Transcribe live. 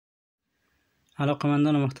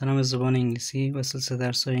علاقمندان محترم زبان انگلیسی و سلسله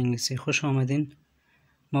درس‌های انگلیسی خوش آمدین.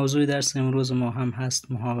 موضوع درس امروز ما هم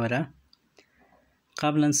هست محاوره.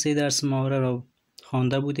 قبلا 3 درس محاوره را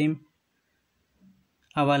خوانده بودیم.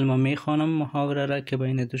 اول ما میخوانم محاوره را که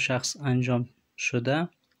بین دو شخص انجام شده،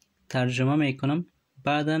 ترجمه میکنم.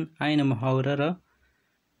 بعدا عین محاوره را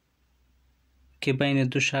که بین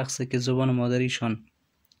دو شخصی که زبان مادریشان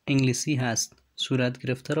انگلیسی هست صورت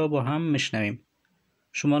گرفته را با هم میشنویم.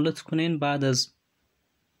 شما لطف کنین بعد از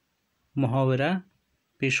محاوره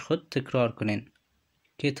پیش خود تکرار کنین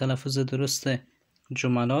که تلفظ درست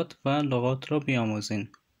جملات و لغات را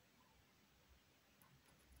بیاموزین.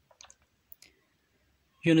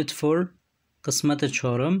 یونیت 4 قسمت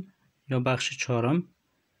 4 یا بخش 4.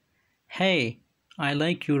 Hey, I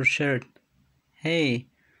like your shirt. Hey,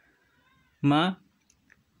 ما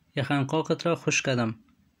یخنقاقت را خوش کردم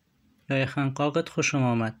یا یخنقاقت خوشم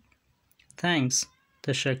آمد. Thanks,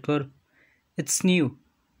 تشکر. It's new,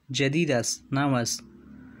 جدید است، نو است.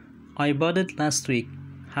 I bought it last week,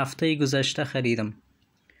 هفته گذشته خریدم.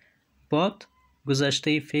 Bought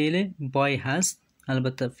گذشته فعل buy هست،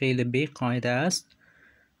 البته فعل بی قاعده است،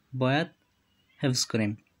 باید حفظ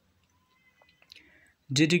کنیم.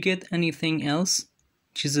 Did you get anything else?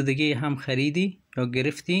 چیز دیگه هم خریدی یا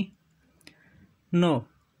گرفتی؟ No,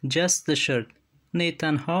 just the shirt. نه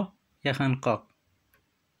تنها یخنقاق.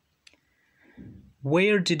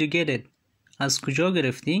 Where did you get it? از کجا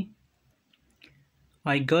گرفتی؟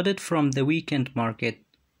 I got it from the weekend market.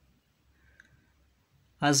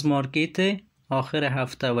 از مارکت آخر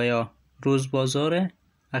هفته و یا روز بازار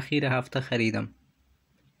اخیر هفته خریدم.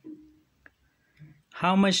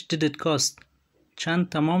 How much did it cost? چند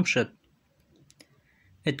تمام شد؟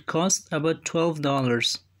 It cost about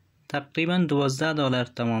 $12. تقریبا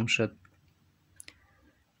 $12 تمام شد.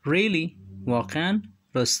 Really? واقعا؟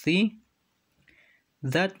 راستی؟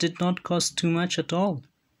 That did not cost too much at all.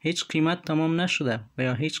 هیچ قیمت تمام نشده و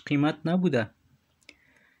یا هیچ قیمت نبوده.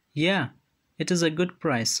 Yeah, it is a good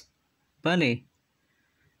price. بله،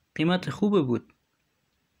 قیمت خوبه بود.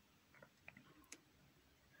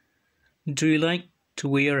 Do you like to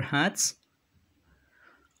wear hats?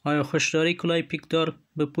 آیا خوش داری کلاه پیکدار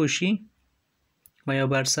بپوشی و یا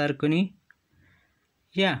بر سر کنی؟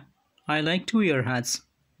 Yeah, I like to wear hats.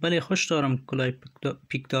 بله، خوش دارم کلاه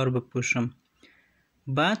پیکدار بپوشم.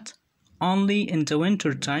 But only in the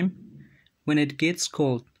winter time when it gets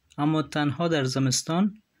cold. اما تنها در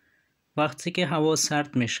زمستان وقتی که هوا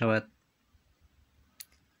سرد می شود.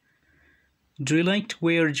 Do you like to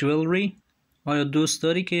wear jewelry? آیا دوست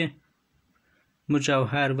داری که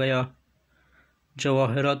مجوهر و یا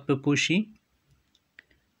جواهرات بپوشی؟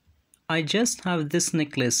 I just have this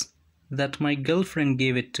necklace that my girlfriend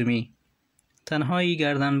gave it to me. تنهایی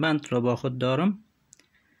گردنبند را با خود دارم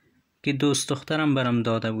که دوست دخترم برام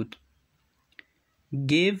داده بود.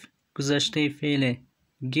 Give گذشته فعل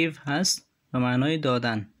give هست و معنای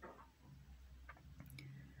دادن.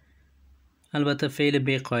 البته فعل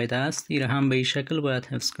بی قاعده است، این هم به این شکل باید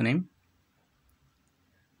حفظ کنیم.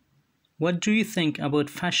 What do you think about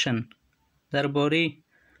fashion? درباره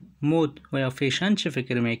مد و یا فیشن چه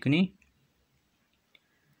فکر میکنی؟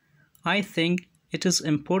 I think it is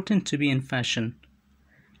important to be in fashion.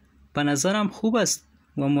 به نظرم خوب است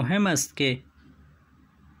و مهم است که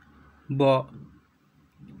با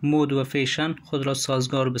مد و فیشن خود را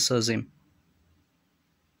سازگار بسازیم.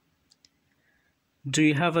 Do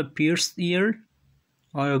you have a pierced ear?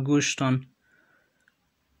 آیا گوشتان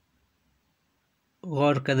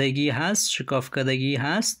غار کردگی هست، شکاف کردگی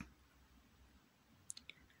هست؟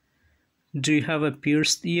 Do you have a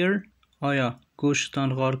pierced ear? آیا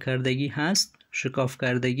گوشتان غار کردگی هست، شکاف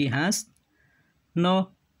کردگی هست؟ No,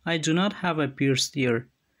 I do not have a pierced ear.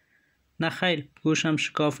 نه خیر، گوشم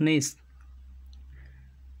شکاف نیست.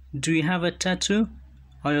 Do you have a tattoo?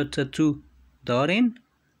 آیا تاتو دارین؟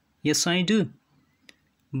 Yes, I do.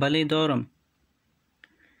 بله دارم.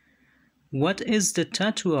 What is the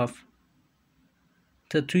tattoo of?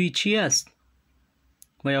 تاتوی چی است؟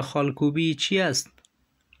 و یا خالکوبی چی است؟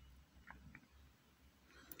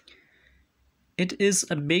 It is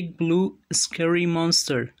a big blue scary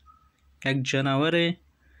monster. یک جانور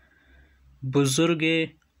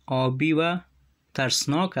بزرگ آبی و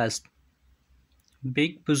ترسناک است.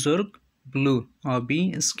 Big بزرگ، blue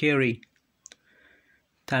آبی، scary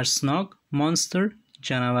ترسناک، monster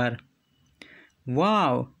جانور.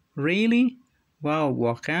 Wow, really? Wow,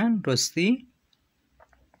 واقعا؟ راستی؟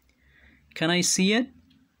 Can I see it?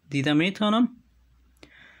 دیده میتونم؟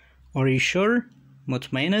 Are you sure?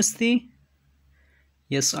 مطمئن هستی؟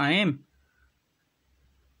 Yes, I am.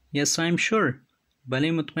 Yes, I'm sure.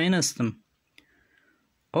 بله مطمئن هستم.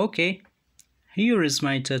 Okay, here is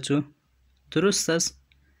my tattoo. درست است؟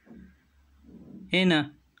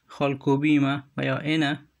 اینه خالکوبیمه و یا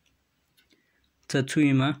اینه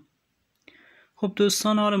تتویمه. خب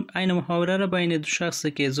دوستان، حالا این محاوره را بین دو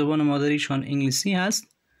شخصی که زبان مادریشان انگلیسی هست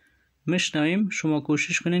میشنویم. شما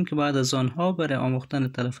کوشش کنین که بعد از آنها برای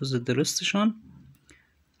آموختن تلفظ درستشان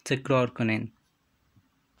تکرار کنین.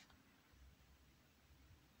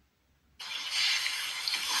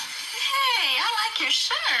 Hey, I like your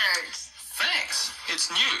shirt. Thanks. It's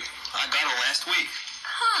new. I got it last week.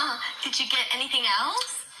 Huh. Did you get anything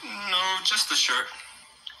else? No, just the shirt.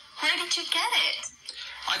 Where did you get it?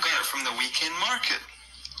 I got it from the weekend market.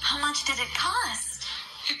 How much did it cost?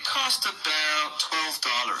 It cost about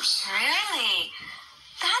 $12. Really?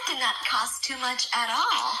 That did not cost too much at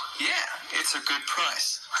all. Yeah, it's a good price.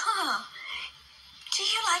 Huh. Do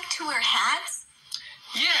you like to wear hats?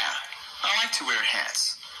 Yeah, I like to wear hats,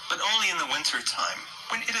 but only in the winter time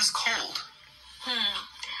when it is cold.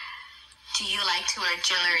 Do you like to wear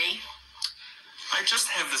jewelry? I just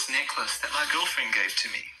have this necklace that my girlfriend gave to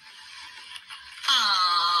me.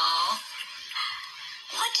 Oh.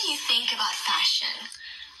 What do you think about fashion?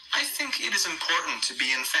 I think it is important to be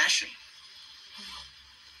in fashion.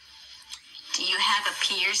 Do you have a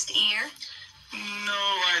pierced ear? No,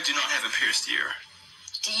 I do not have a pierced ear.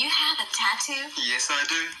 Do you have a tattoo? Yes, I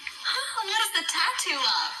do. Huh, what is the tattoo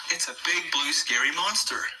of? It's a big blue scary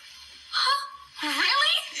monster. Huh?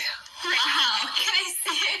 Really? Yeah. Wow, can I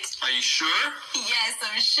see it? Are you sure? Yes,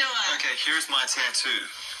 I'm sure. Okay, here's my tattoo.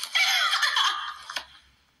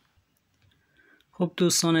 خب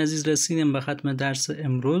دوستان عزیز، رسیدیم به ختم درس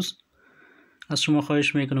امروز. از شما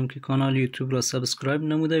خواهش میکنم که کانال یوتیوب را سابسکرایب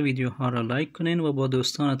نموده ویدیوها را لایک کنین و با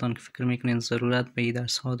دوستانتان که فکر میکنین ضرورت به این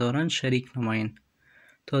درس ها دارن شریک نمایین.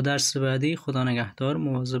 تا درس بعدی، خدا نگهدار،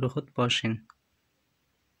 مواظب خود باشین.